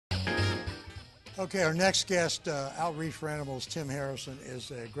Okay, our next guest, Outreach for Animals, Tim Harrison, is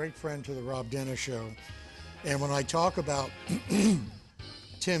a great friend to the Rob Dennis Show. And when I talk about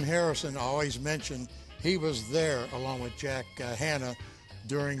Tim Harrison, I always mention he was there along with Jack Hanna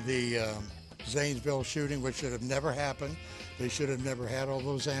during the Zanesville shooting, which should have never happened. They should have never had all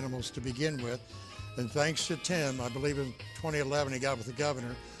those animals to begin with. And thanks to Tim, I believe in 2011 he got with the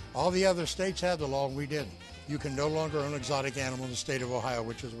governor. All the other states had the law, and we didn't. You can no longer own exotic animal in the state of Ohio,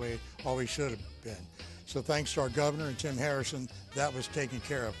 which is the way it always should have been. So thanks to our governor and Tim Harrison, that was taken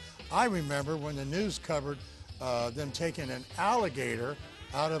care of. I remember when the news covered them taking an alligator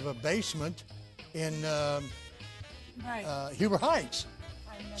out of a basement in Huber Heights.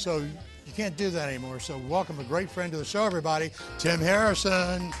 So you can't do that anymore. So welcome a great friend to the show, everybody, Tim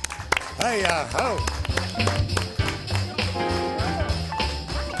Harrison. Hey, ho.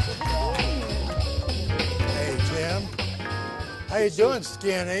 Hey, Tim. How you doing,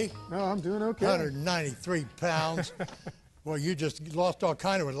 skinny? No, I'm doing okay. 193 pounds. Well, you just lost all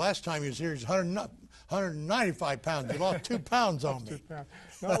kind of it. Last time you was here, you was 195 pounds. You lost 2 pounds on me. 2 pounds.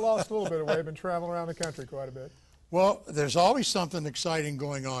 No, I lost a little bit of weight. I've been traveling around the country quite a bit. Well, there's always something exciting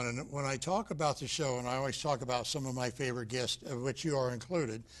going on. And when I talk about the show, and I always talk about some of my favorite guests, of which you are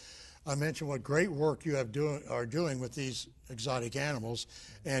included, I mention what great work you are doing with these exotic animals,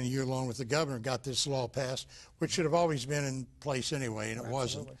 and you, along with the governor, got this law passed, which should have always been in place anyway, and it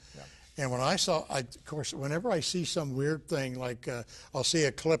wasn't. Yeah. And when I saw, of course, whenever I see some weird thing, like I'll see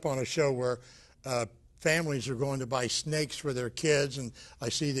a clip on a show where families are going to buy snakes for their kids, and I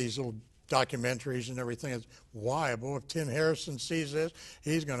see these little documentaries and everything. It's, why? Well, if Tim Harrison sees this,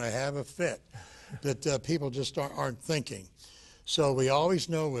 he's going to have a fit that people just aren't thinking. So we always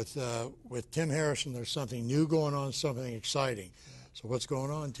know with Tim Harrison, there's something new going on, something exciting. So what's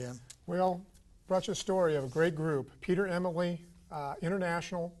going on, Tim? Well, brought you a story of a great group. Peter Emily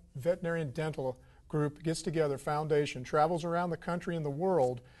International Veterinarian Dental Group gets together, foundation, travels around the country and the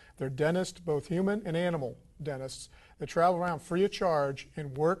world. They're dentists, both human and animal dentists. They travel around free of charge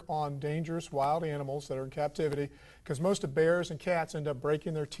and work on dangerous wild animals that are in captivity, because most of bears and cats end up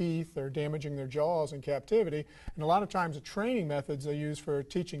breaking their teeth or damaging their jaws in captivity. And a lot of times the training methods they use for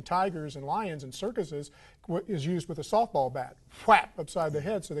teaching tigers and lions in circuses is used with a softball bat, whap, upside the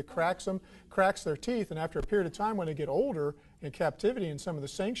head, so that cracks their teeth, and after a period of time when they get older in captivity in some of the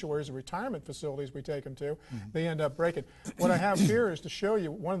sanctuaries and retirement facilities we take them to, they end up breaking. What I have here is to show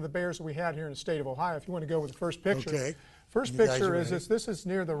you one of the bears that we had here in the state of Ohio. If you want to go with the first picture. Okay. First picture is this is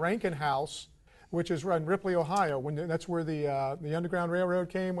near the Rankin House, which is in Ripley, Ohio. That's where the Underground Railroad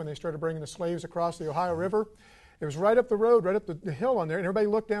came when they started bringing the slaves across the Ohio River. It was right up the road, right up the hill on there, and everybody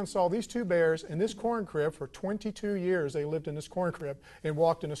looked down and saw these two bears in this corn crib. For 22 years they lived in this corn crib and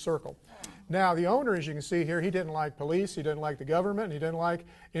walked in a circle. Now the owner, as you can see here, he didn't like police, he didn't like the government, and he didn't like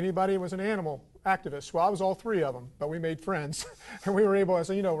anybody who was an animal activist. Well, I was all three of them, but we made friends. And we were able, I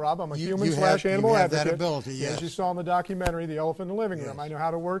said, you know, Rob, I'm a human/animal advocate. That ability, yes. As you saw in the documentary, The Elephant in the Living Room, yes. I know how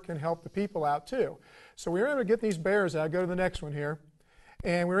to work and help the people out too. So we were able to get these bears out. Go to the next one here.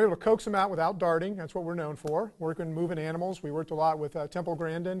 And we were able to coax them out without darting. That's what we're known for, working moving animals. We worked a lot with Temple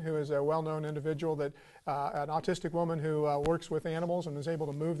Grandin, who is a well-known individual, that an autistic woman who works with animals and is able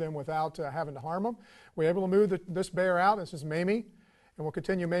to move them without having to harm them. We were able to move this bear out. This is Mamie, and we'll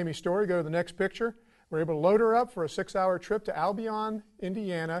continue Mamie's story. Go to the next picture. We're able to load her up for a 6-hour trip to Albion,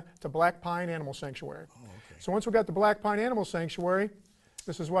 Indiana, to Black Pine Animal Sanctuary. Oh, okay. So once we got to Black Pine Animal Sanctuary,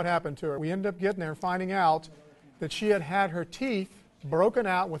 this is what happened to her. We ended up getting there and finding out that she had had her teeth broken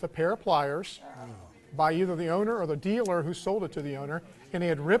out with a pair of pliers by either the owner or the dealer who sold it to the owner, and he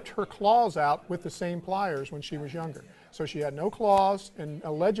had ripped her claws out with the same pliers when she was younger. So she had no claws and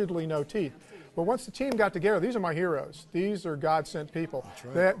allegedly no teeth. But once the team got together, these are my heroes. These are God-sent people.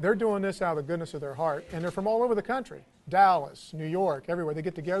 Right. They're doing this out of the goodness of their heart, and they're from all over the country. Dallas, New York, everywhere. They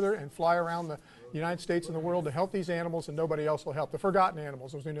get together and fly around the United States and the world to help these animals, and nobody else will help. The forgotten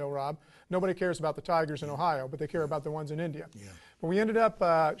animals, as we know, Rob. Nobody cares about the tigers in Ohio, but they care about the ones in India. Yeah. But we ended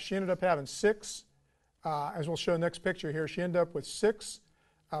up, she ended up having 6, as we'll show next picture here, she ended up with 6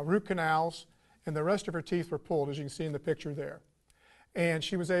 root canals, and the rest of her teeth were pulled, as you can see in the picture there. And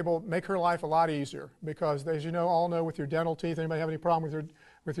she was able to make her life a lot easier because, as you know, all know with your dental teeth, anybody have any problem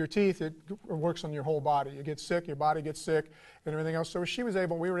with your teeth, it works on your whole body. You get sick, your body gets sick, and everything else. So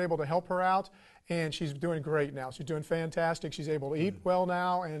we were able to help her out, and she's doing great now. She's doing fantastic. She's able to eat well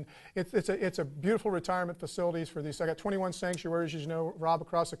now, and it's a beautiful retirement facilities for these. I got 21 sanctuaries, as you know, Rob,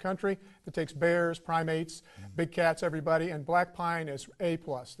 across the country that takes bears, primates, big cats, everybody, and Black Pine is A+.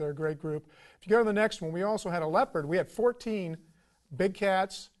 They're a great group. If you go to the next one, we also had a leopard. We had 14 big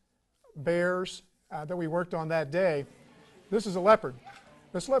cats, bears that we worked on that day. This is a leopard.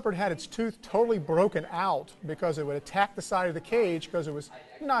 This leopard had its tooth totally broken out because it would attack the side of the cage because it was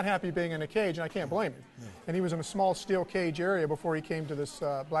not happy being in a cage, and I can't blame him. Yeah. And he was in a small steel cage area before he came to this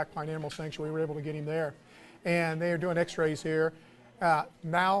Black Pine Animal Sanctuary. We were able to get him there. And they are doing x-rays here.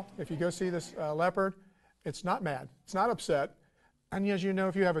 Now, if you go see this leopard, it's not mad. It's not upset. And as you know,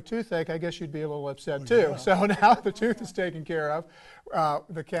 if you have a toothache, I guess you'd be a little upset too. Yeah. So now the tooth is taken care of.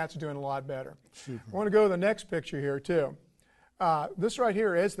 The cat's doing a lot better. Super. I want to go to the next picture here too. This right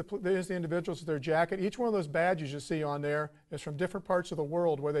here is the individuals with their jacket. Each one of those badges you see on there is from different parts of the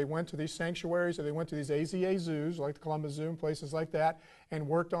world where they went to these sanctuaries or they went to these AZA zoos, like the Columbus Zoo and places like that, and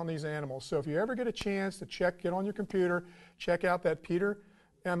worked on these animals. So if you ever get a chance to get on your computer, check out that Peter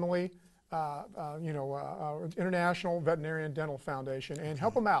Emily International Veterinarian Dental Foundation and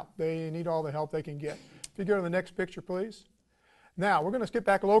help them out. They need all the help they can get. If you go to the next picture, please. Now, we're going to skip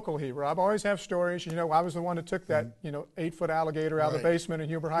back locally, Rob. I always have stories. You know, I was the one that took that, 8-foot alligator out of the basement in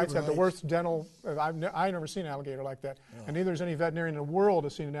Huber Heights. Had the worst dental. I've never seen an alligator like that. Oh. And neither has any veterinarian in the world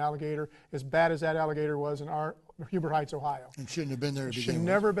has seen an alligator as bad as that alligator was in our Huber Heights, Ohio. And shouldn't have been there to begin with. Should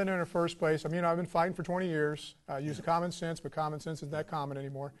never been there in the first place. I mean, I've been fighting for 20 years. Using common sense, but common sense isn't that common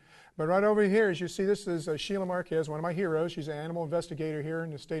anymore. But right over here, as you see, this is Sheila Marquez, one of my heroes. She's an animal investigator here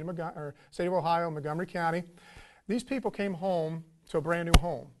in the state of Ohio, Montgomery County. These people came home to a brand new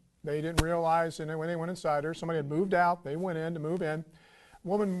home. They didn't realize, and when they went inside her, somebody had moved out. They went in to move in. A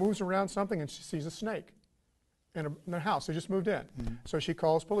woman moves around something and she sees a snake in their house. They just moved in. Mm-hmm. So she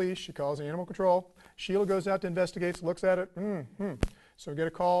calls police. She calls animal control. Sheila goes out to investigate, looks at it. So we get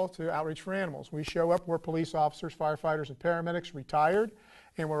a call to Outreach for Animals. We show up. We're police officers, firefighters, and paramedics, retired.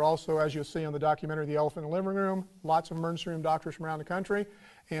 And we're also, as you'll see on the documentary, The Elephant in the Living Room, lots of emergency room doctors from around the country,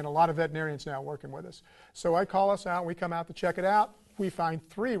 and a lot of veterinarians now working with us. So I call us out. We come out to check it out. We find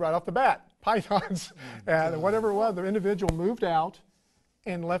 3 right off the bat, pythons. Whatever it was, the individual moved out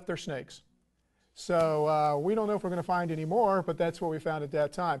and left their snakes. So we don't know if we're going to find any more, but that's what we found at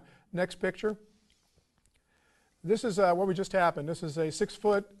that time. Next picture. This is what we just happened. This is a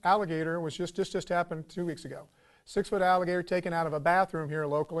 6-foot alligator, which just happened 2 weeks ago. 6-foot alligator taken out of a bathroom here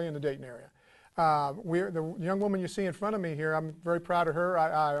locally in the Dayton area. The young woman you see in front of me here, I'm very proud of her.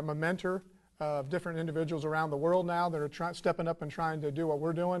 I'm a mentor of different individuals around the world now that are stepping up and trying to do what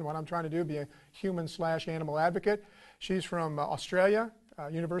we're doing, what I'm trying to do, be a human/animal advocate. She's from Australia,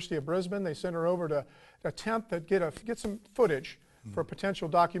 University of Brisbane. They sent her over to attempt to get some footage for a potential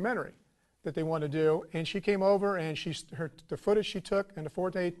documentary that they want to do. And she came over, and the footage she took in the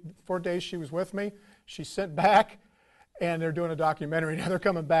 4 days she was with me, she sent back, and they're doing a documentary. Now they're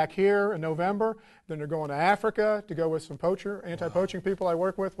coming back here in November. Then they're going to Africa to go with some anti-poaching people I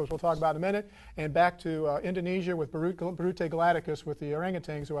work with, which we'll talk about in a minute, and back to Indonesia with Brute gladicus with the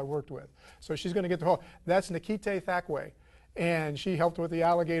orangutans who I worked with. So she's going to get the whole. That's Nikite Thakwe, and she helped with the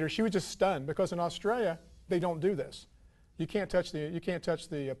alligator. She was just stunned because in Australia they don't do this. You can't touch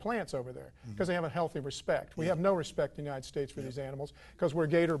the plants over there because they have a healthy respect. We have no respect in the United States for these animals because we're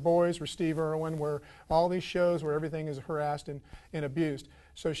Gator Boys, we're Steve Irwin, we're all these shows where everything is harassed and abused.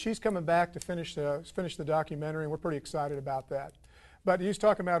 So she's coming back to finish the documentary, and we're pretty excited about that. But he was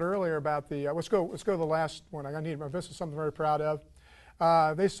talking about earlier about the let's go to the last one. This is something I'm very proud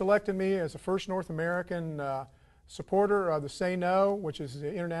of. They selected me as the first North American supporter of the Say No, which is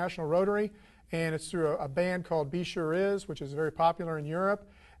the International Rotary. And it's through a band called Be Sure Is, which is very popular in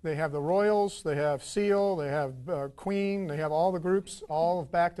Europe. They have the Royals, they have Seal, they have Queen, they have all the groups, all have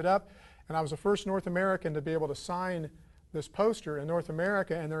backed it up. And I was the first North American to be able to sign this poster in North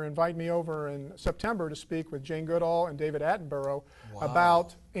America, and they're inviting me over in September to speak with Jane Goodall and David Attenborough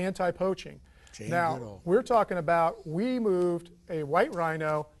about anti-poaching. Now, we're talking about, we moved a white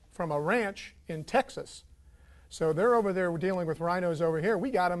rhino from a ranch in Texas. So they're over there dealing with rhinos over here.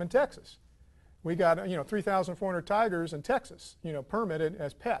 We got them in Texas. We got 3,400 tigers in Texas, permitted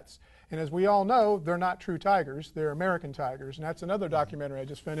as pets. And as we all know, they're not true tigers. They're American tigers. And that's another documentary I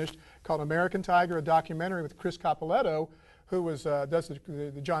just finished called American Tiger, a documentary with Chris Capoletto, who does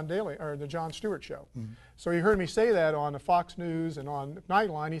the John Daly or the Jon Stewart show. Mm-hmm. So he heard me say that on the Fox News and on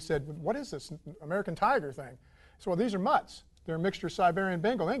Nightline. He said, "What is this American Tiger thing?" So, well, these are mutts. They're a mixture of Siberian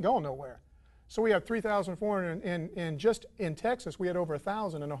Bengal. They ain't going nowhere. So we have 3,400 and just in Texas, we had over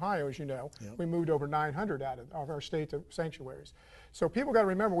 1,000 in Ohio, as you know. Yep. We moved over 900 out of our state to sanctuaries. So people got to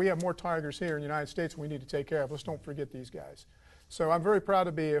remember we have more tigers here in the United States than we need to take care of. Let's don't forget these guys. So I'm very proud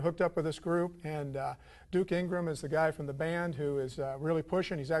to be hooked up with this group, and Duke Ingram is the guy from the band who is really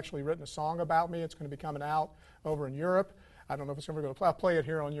pushing. He's actually written a song about me. It's going to be coming out over in Europe. I don't know if it's ever going to play. I'll play it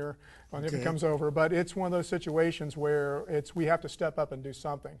here if it comes over. But it's one of those situations where we have to step up and do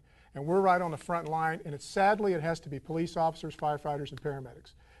something. And we're right on the front line, and sadly it has to be police officers, firefighters, and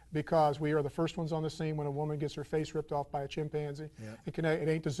paramedics, because we are the first ones on the scene when a woman gets her face ripped off by a chimpanzee. Yeah. It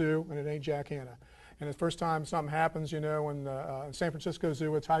ain't the zoo, and it ain't Jack Hanna. And the first time something happens, you know, when in San Francisco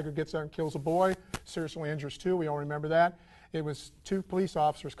Zoo, a tiger gets out and kills a boy, seriously injures two, we all remember that. It was 2 police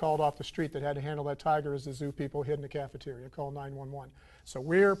officers called off the street that had to handle that tiger as the zoo people hid in the cafeteria, called 911. So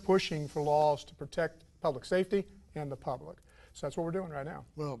we're pushing for laws to protect public safety and the public. So that's what we're doing right now.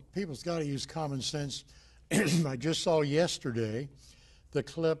 Well, people's got to use common sense. I just saw yesterday the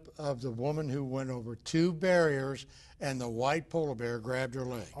clip of the woman who went over 2 barriers and the white polar bear grabbed her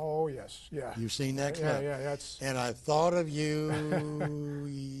leg. Oh, yes, yeah. You've seen that clip? Yeah, that's... And I thought of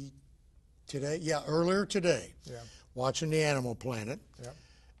you today, earlier today, watching the Animal Planet.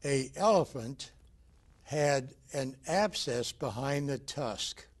 A elephant had an abscess behind the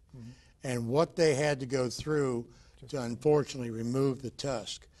tusk, and what they had to go through to unfortunately remove the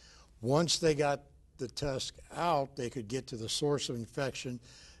tusk. Once they got the tusk out, they could get to the source of infection.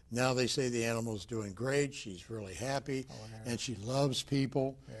 Now they say the animal's doing great. She's really happy, and she loves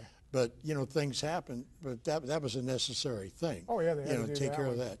people. But you know, things happen. But that was a necessary thing. Oh yeah, they had to do take care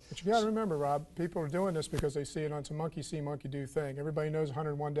of that. But you got to remember, Rob, people are doing this because they see it on some monkey see, monkey do thing. Everybody knows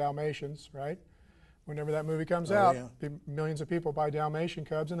 101 Dalmatians, right? Whenever that movie comes out, millions of people buy Dalmatian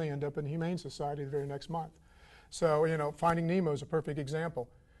cubs, and they end up in the Humane Society the very next month. So, you know, Finding Nemo is a perfect example.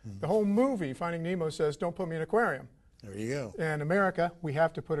 The whole movie, Finding Nemo, says, don't put me in an aquarium. There you go. And America, we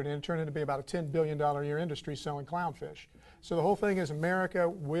have to put it in, turn it into be about a $10 billion a year industry selling clownfish. So the whole thing is America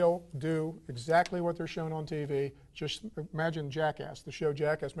will do exactly what they're shown on TV. Just imagine Jackass, the show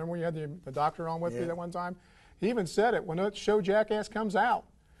Jackass. Remember when you had the doctor on with you that one time? He even said it, when the show Jackass comes out,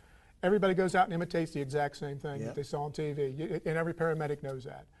 everybody goes out and imitates the exact same thing that they saw on TV. And every paramedic knows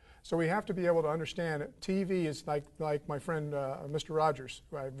that. So we have to be able to understand that TV is like my friend Mr. Rogers,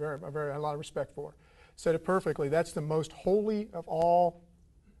 who I have a lot of respect for, said it perfectly. That's the most holy of all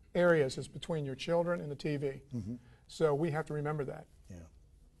areas, is between your children and the TV. So we have to remember that. Yeah.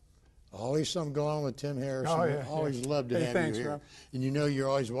 Always something going on with Tim Harrison. Oh, yeah, always love to have you here. Rob. And you know you're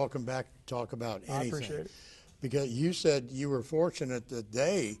always welcome back to talk about anything. I appreciate it. Because you said you were fortunate that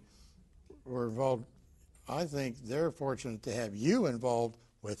they were involved. I think they're fortunate to have you involved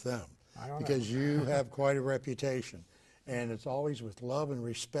with them, because you have quite a reputation, and it's always with love and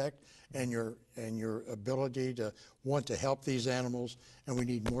respect, and your ability to want to help these animals, and we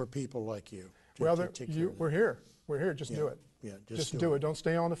need more people like you. We're here. We're here. Just do it. Yeah, just do it. Don't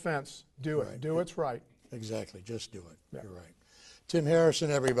stay on the fence. Do it. Do what's right. Exactly. Just do it. You're right. Tim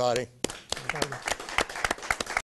Harrison, everybody.